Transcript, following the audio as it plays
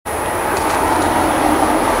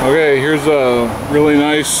Okay, here's a really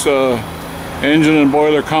nice engine and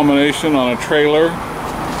boiler combination on a trailer.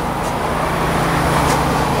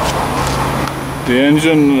 The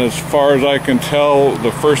engine, as far as I can tell,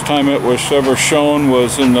 the first time it was ever shown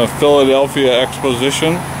was in the Philadelphia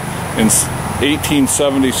Exposition in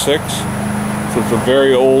 1876. So it's a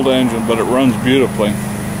very old engine, but it runs beautifully.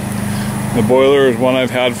 The boiler is one I've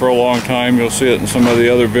had for a long time. You'll see it in some of the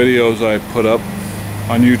other videos I put up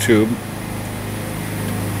on YouTube.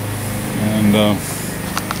 And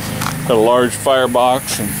got a large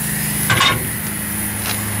firebox and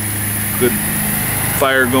good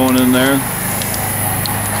fire going in there.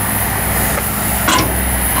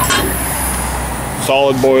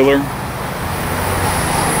 Solid boiler,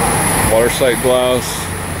 water sight glass,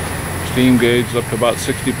 steam gauge up to about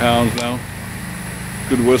 60 pounds now.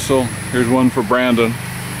 Good whistle. Here's one for Brandon.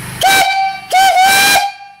 This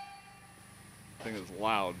thing is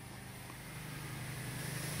loud.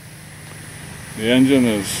 The engine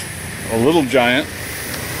is a little giant,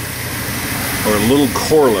 or a little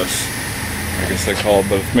Corliss, I guess they call it,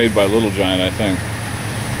 but it's made by Little Giant, I think.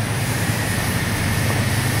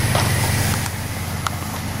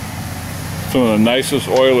 Some of the nicest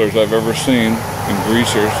oilers I've ever seen, and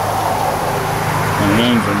greasers, on an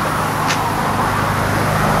engine.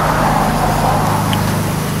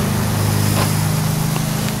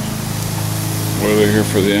 Oiler here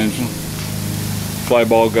for the engine.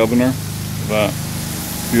 Flyball governor. That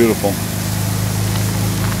beautiful.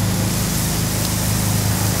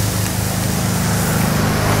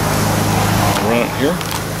 I'll run it here.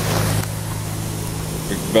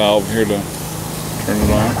 Big valve here to turn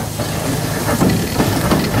it on.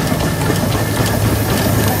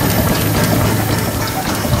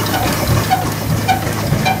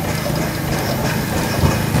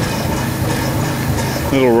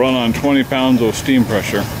 It'll run on 20 pounds of steam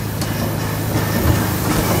pressure.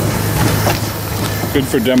 Good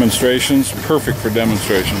for demonstrations, perfect for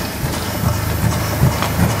demonstration.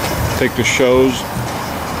 Take to shows.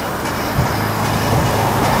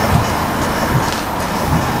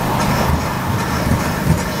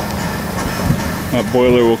 That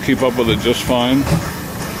boiler will keep up with it just fine.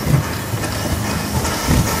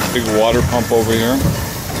 Big water pump over here.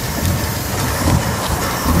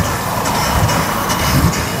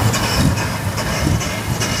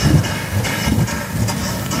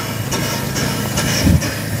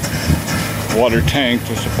 Water tank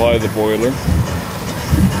to supply the boiler.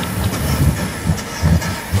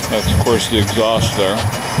 That's of course the exhaust there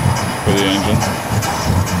for the engine.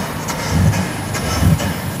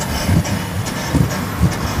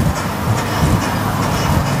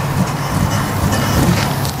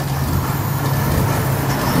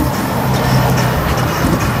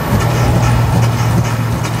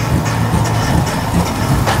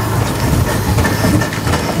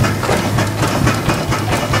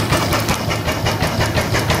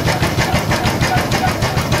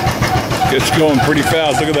 It's going pretty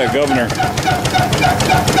fast. Look at that governor.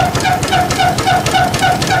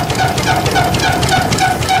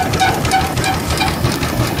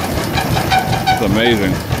 It's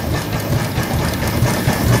amazing.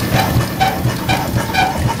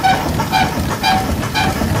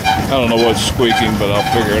 I don't know what's squeaking, but I'll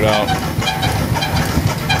figure it out.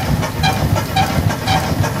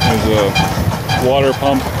 There's a water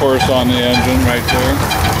pump, of course, on the engine right there.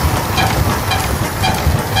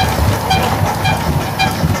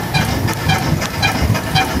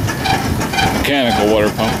 Mechanical water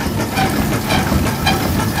pump.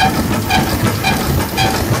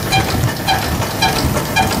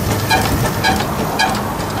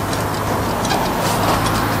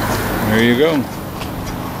 There you go.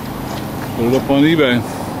 Put it up on eBay.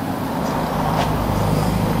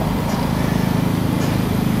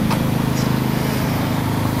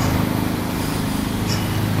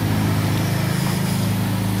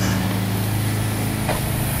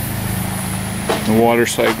 The water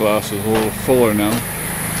sight glass is a little fuller now.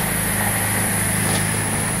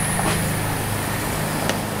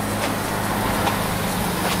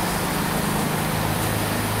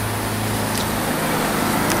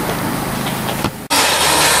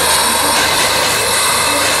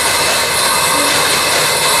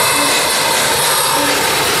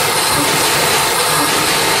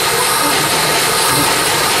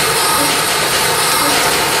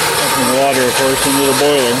 Water, of course, into the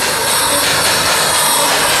boiler.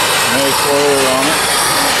 Nice boiler on it.